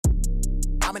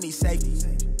I'ma need safety.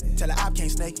 Tell her I can't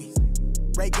snake me.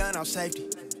 Ray gun on safety.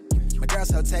 My girl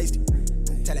so tasty.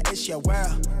 Tell her it's your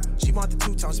world. She want the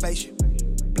two-tone spaceship.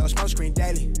 Blow smoke screen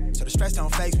daily, so the stress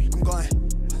don't faze me. I'm going,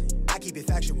 I keep it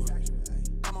factual.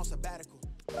 I'm on sabbatical.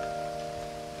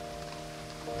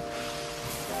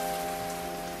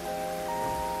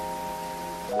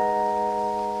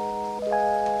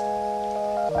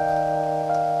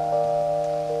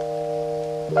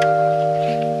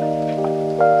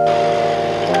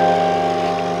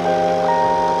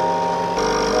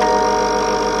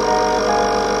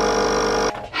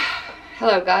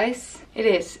 Hello guys, it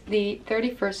is the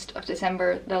 31st of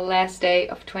December, the last day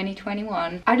of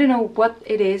 2021. I don't know what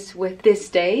it is with this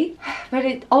day, but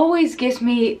it always gives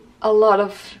me a lot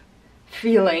of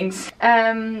feelings.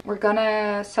 We're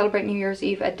gonna celebrate New Year's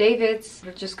Eve at David's.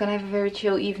 We're just gonna have a very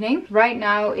chill evening. Right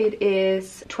now it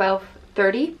is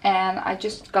 12:30 and I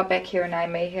just got back here in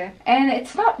Nijmegen. And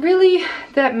it's not really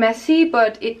that messy,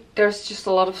 but there's just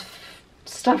a lot of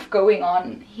stuff going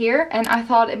on here, and I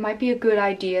thought it might be a good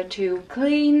idea to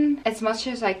clean as much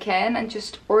as I can and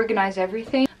just organize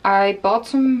everything. I bought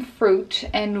some fruit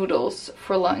and noodles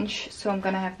for lunch, so I'm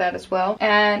gonna have that as well.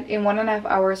 And in 1.5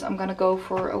 hours I'm gonna go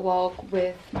for a walk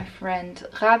with my friend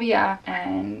Rabia,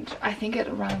 and I think at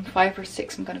around 5 or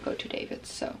 6 I'm gonna go to David's.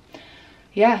 So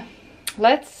yeah,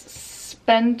 let's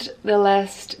spend the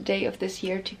last day of this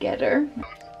year together.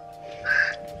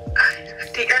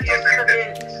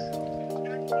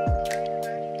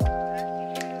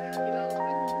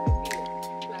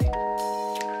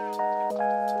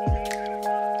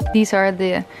 These are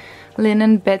the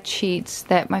linen bed sheets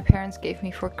that my parents gave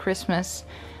me for Christmas.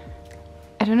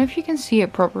 I don't know if you can see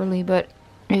it properly, but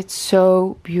it's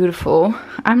so beautiful.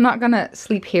 I'm not gonna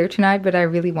sleep here tonight, but I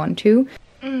really want to.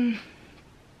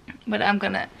 But I'm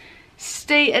gonna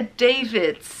stay at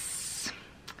David's.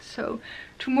 So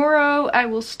tomorrow I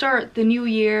will start the new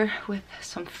year with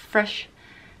some fresh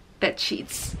bed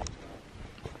sheets.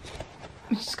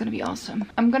 It's gonna be awesome.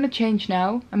 I'm gonna change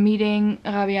now. I'm meeting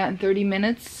Rabia in 30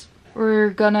 minutes. We're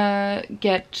gonna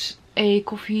get a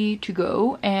coffee to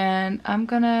go and I'm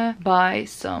gonna buy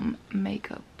some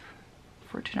makeup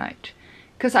for tonight.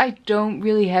 Because I don't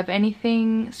really have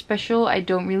anything special. I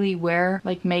don't really wear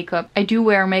like makeup. I do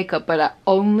wear makeup, but I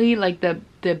only like the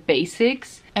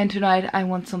basics. And tonight I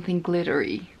want something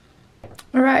glittery.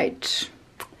 Alright.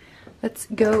 Let's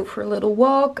go for a little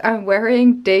walk. I'm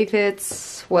wearing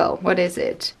David's, well, what is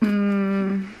it?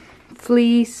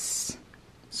 Fleece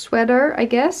sweater, I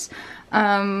guess.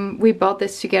 We bought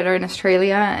this together in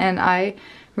Australia and I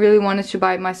really wanted to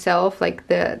buy it myself, like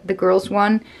the girls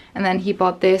one. And then he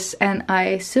bought this and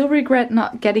I still regret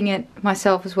not getting it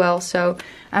myself as well. So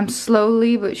I'm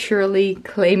slowly but surely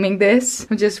claiming this.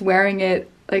 I'm just wearing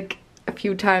it like a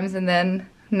few times and then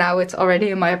now it's already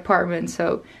in my apartment,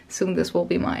 so soon this will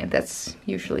be mine. That's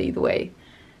usually the way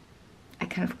I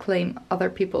kind of claim other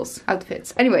people's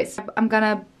outfits. Anyways, I'm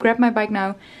gonna grab my bike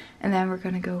now and then we're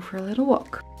gonna go for a little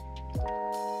walk.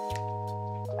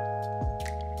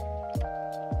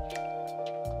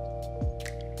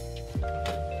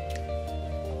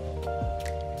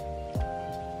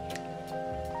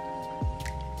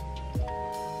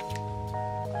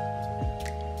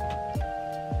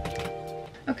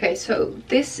 Okay, so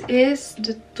this is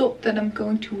the top that I'm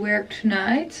going to wear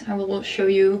tonight. I will show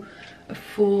you a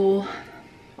full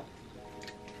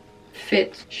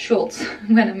fit shot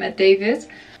when I'm at David's.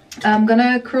 I'm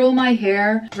gonna curl my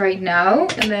hair right now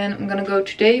and then I'm gonna go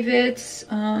to David's,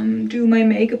 do my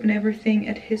makeup and everything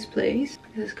at his place.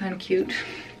 This is kind of cute.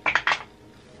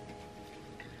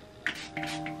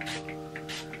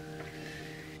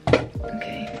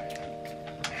 Okay.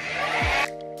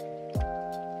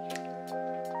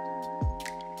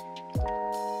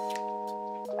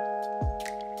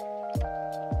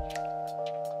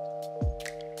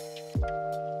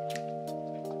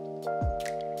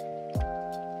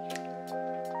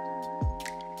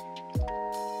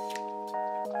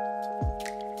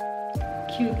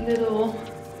 Cute little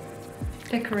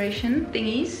decoration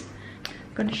thingies.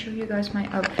 I'm gonna show you guys my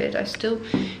outfit. I still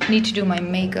need to do my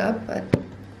makeup, but I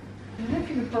don't know if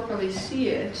you can properly see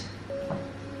it.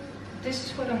 This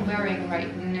is what I'm wearing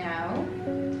right now.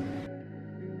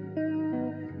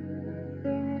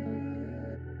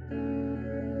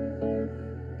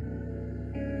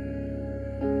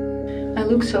 I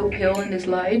look so pale in this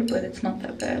light, but it's not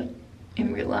that bad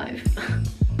in real life.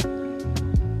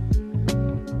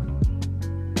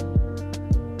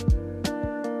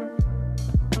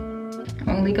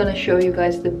 I'm only gonna show you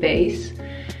guys the base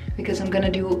because I'm gonna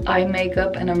do eye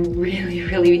makeup and I'm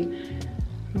really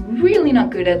not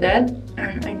good at that.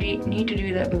 And I need to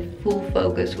do that with full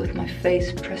focus with my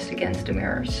face pressed against the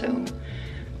mirror. So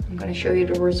I'm gonna show you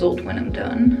the result when I'm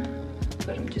done.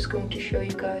 But I'm just going to show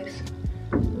you guys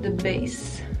the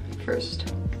base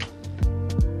first.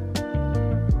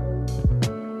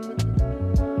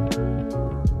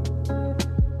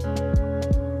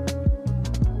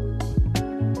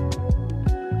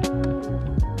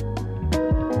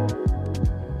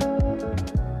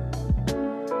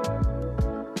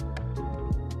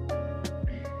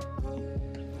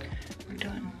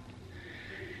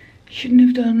 Shouldn't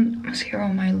have done mascara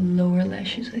on my lower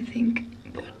lashes, I think,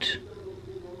 but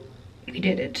we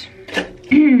did it.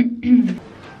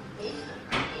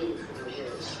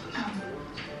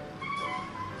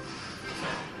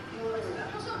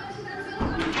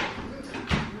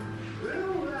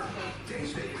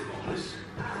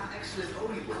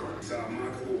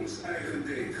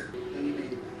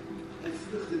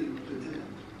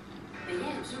 Ben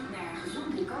jij op zoek naar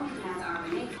gezonde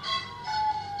koolhydraatarme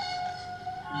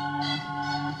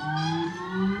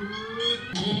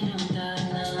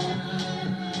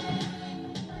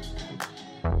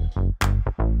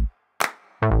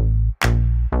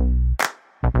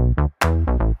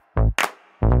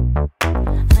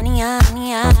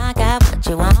Honey, I got what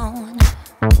you want.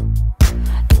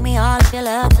 Give me all of your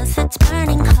love, 'cause it's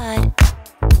burning hot.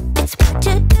 It's what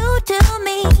you do to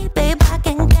me, babe, I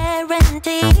can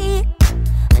guarantee.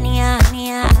 Honey,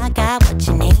 I got what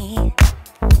you need.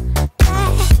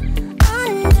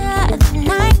 Under the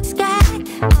night sky,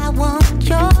 I want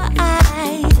your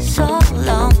eyes all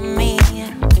on me.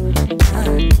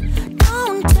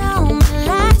 Don't tell me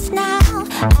lies now,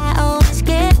 I always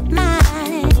get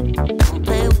mine. Don't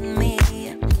play with me.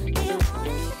 You want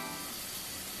it?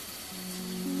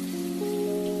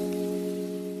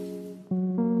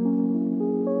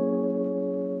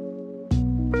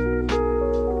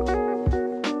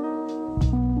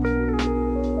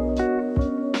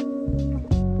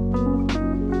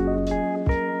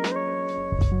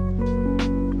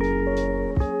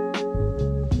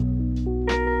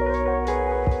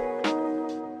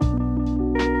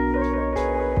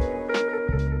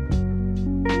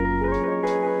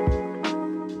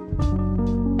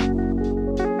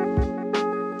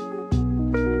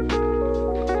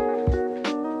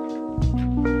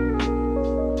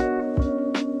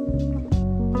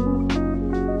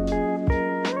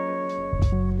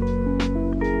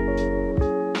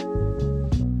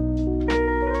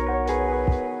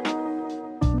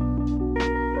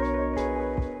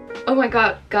 Oh my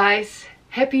god, guys,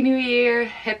 happy new year,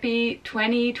 happy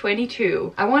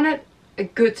 2022. I wanted a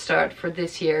good start for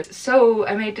this year, so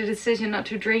I made the decision not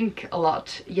to drink a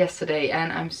lot yesterday,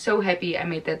 and I'm so happy I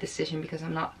made that decision because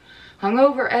I'm not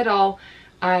hungover at all.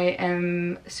 I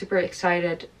am super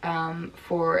excited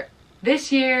for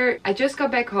this year. I just got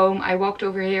back home. I walked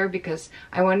over here because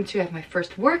I wanted to have my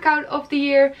first workout of the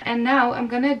year, and now I'm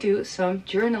gonna do some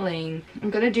journaling.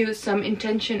 I'm gonna do some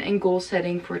intention and goal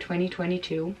setting for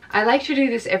 2022. I like to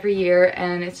do this every year,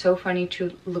 and it's so funny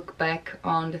to look back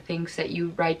on the things that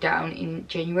you write down in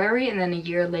January and then a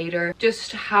year later,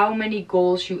 just how many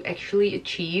goals you actually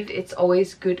achieved. It's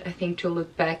always good, I think, to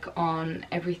look back on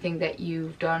everything that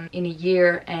you've done in a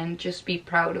year and just be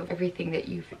proud of everything that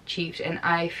you've achieved. And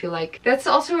I feel like that's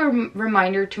also a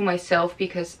reminder to myself,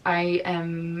 because I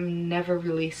am never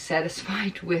really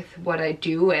satisfied with what I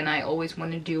do, and I always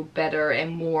want to do better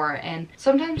and more. And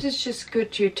sometimes it's just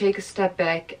good to take a step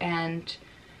back and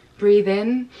breathe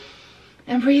in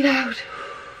and breathe out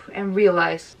and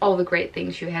realize all the great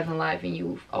things you have in life and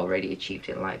you've already achieved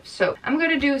in life. So I'm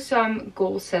gonna do some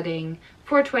goal setting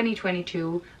for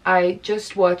 2022. I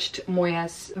just watched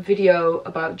Moya's video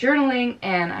about journaling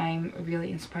and I'm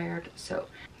really inspired, so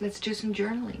let's do some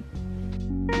journaling.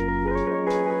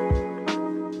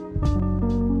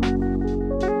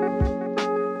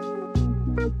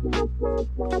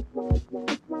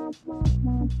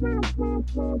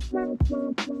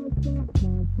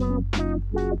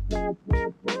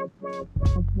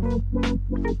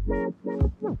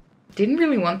 Didn't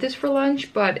really want this for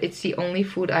lunch, but it's the only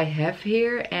food I have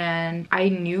here, and I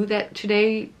knew that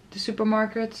today the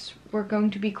supermarkets were going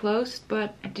to be closed,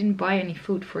 but I didn't buy any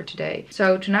food for today.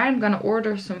 So tonight I'm gonna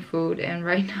order some food, and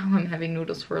right now I'm having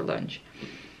noodles for lunch.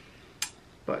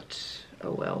 But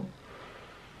oh well.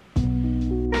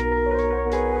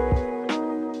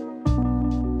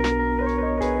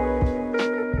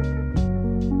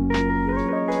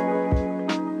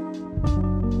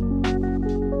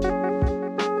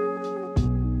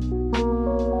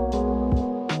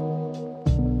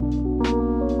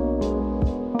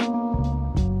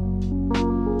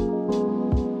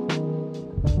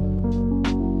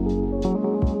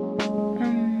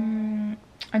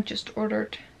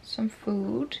 ordered some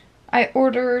food. I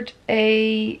ordered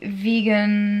a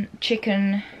vegan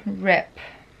chicken wrap.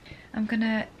 I'm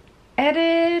gonna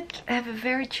edit, have a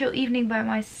very chill evening by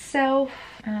myself.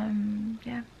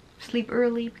 Yeah, sleep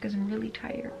early because I'm really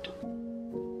tired.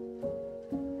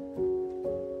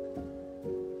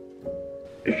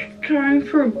 It's time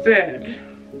for bed.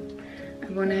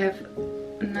 I want to have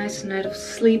a nice night of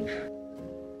sleep.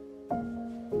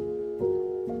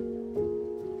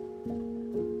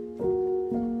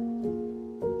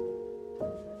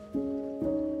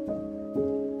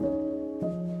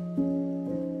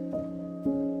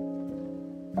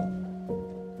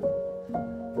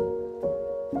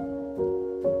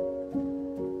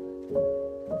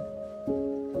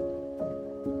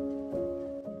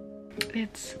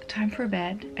 It's time for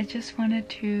bed. I just wanted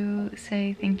to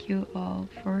say thank you all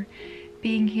for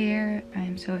being here. I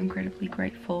am so incredibly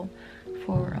grateful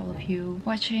for all of you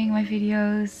watching my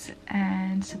videos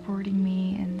and supporting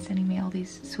me and sending me all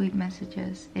these sweet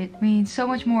messages. It means so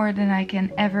much more than I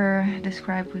can ever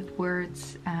describe with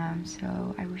words.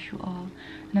 So I wish you all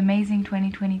an amazing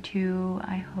 2022.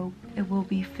 I hope it will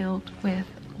be filled with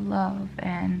love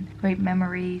and great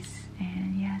memories,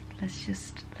 and yeah,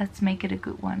 let's make it a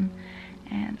good one.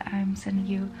 And I'm sending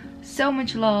you so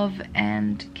much love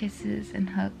and kisses and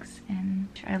hugs, and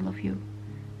I love you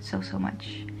so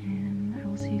much, and I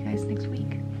will see you guys next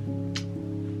week.